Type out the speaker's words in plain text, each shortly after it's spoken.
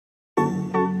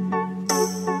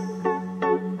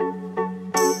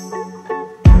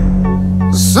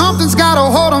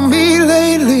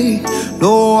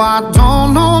I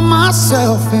don't know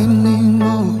myself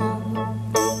anymore.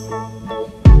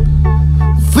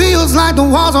 Feels like the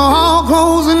walls are all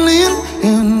closing in,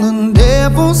 and the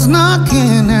devil's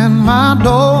knocking at my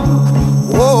door.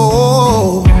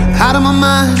 Whoa, out of my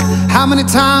mind, how many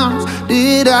times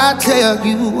did I tell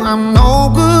you I'm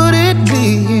no good at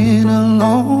being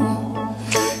alone?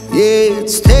 Yeah,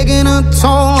 it's taking a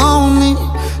toll on me,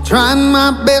 trying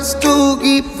my best to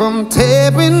keep from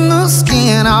tearing the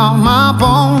skin off my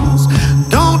bones.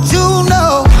 Don't you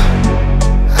know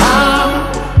I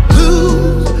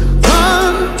lose control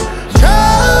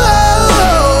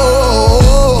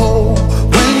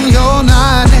when you're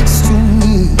not next to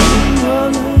me?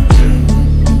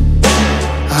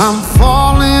 I'm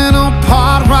falling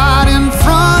apart right in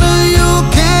front of you.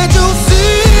 Can't you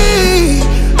see?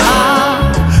 I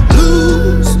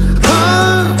lose control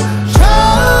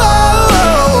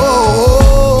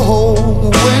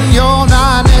when you're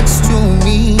not next to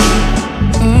me.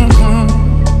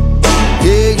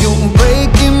 Yeah, you're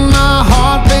breaking my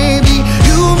heart, baby.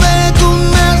 You make a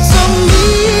mess of me.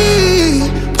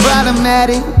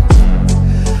 Problematic.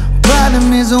 Problem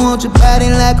is I want your body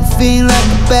like a fiend, like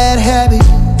a bad habit.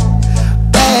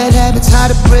 Bad habits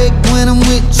hard to break when I'm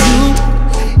with you.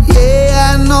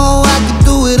 Yeah, I know I can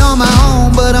do it on my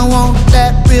own, but I want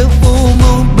that real full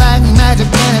moon black magic,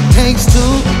 and it takes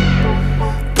two.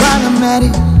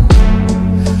 Problematic.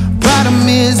 Problem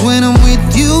is when I'm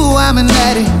with you, I'm an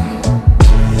addict,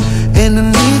 and I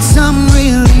need some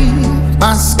relief.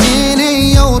 My skin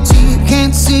ain't your teeth,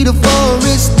 can't see the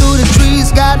forest through the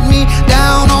trees. Got me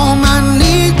down on my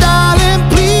knees, darling,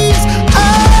 please.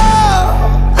 Oh,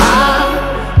 I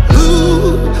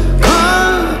lose control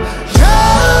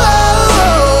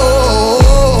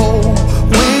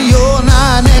when you're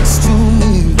not next to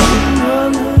me.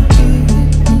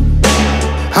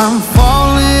 I'm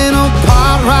falling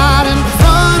apart right in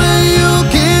front of you.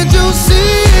 Can't you see?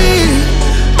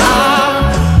 I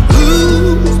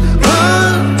lose control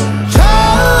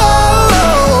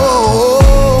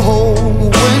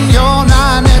when you're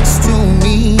not next to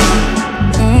me.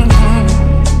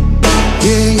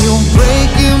 Yeah, you're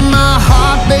breaking my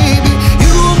heart, baby.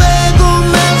 You make a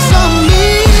mess of me.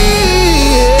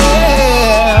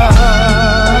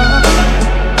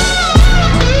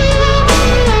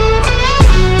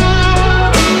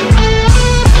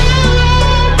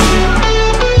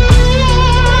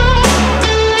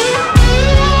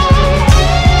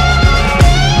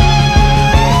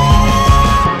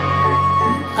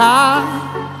 I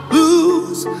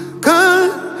lose control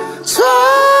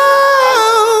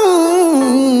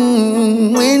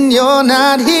when you're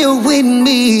not here with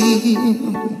me.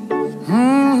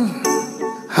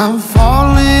 I'm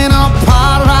falling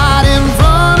apart right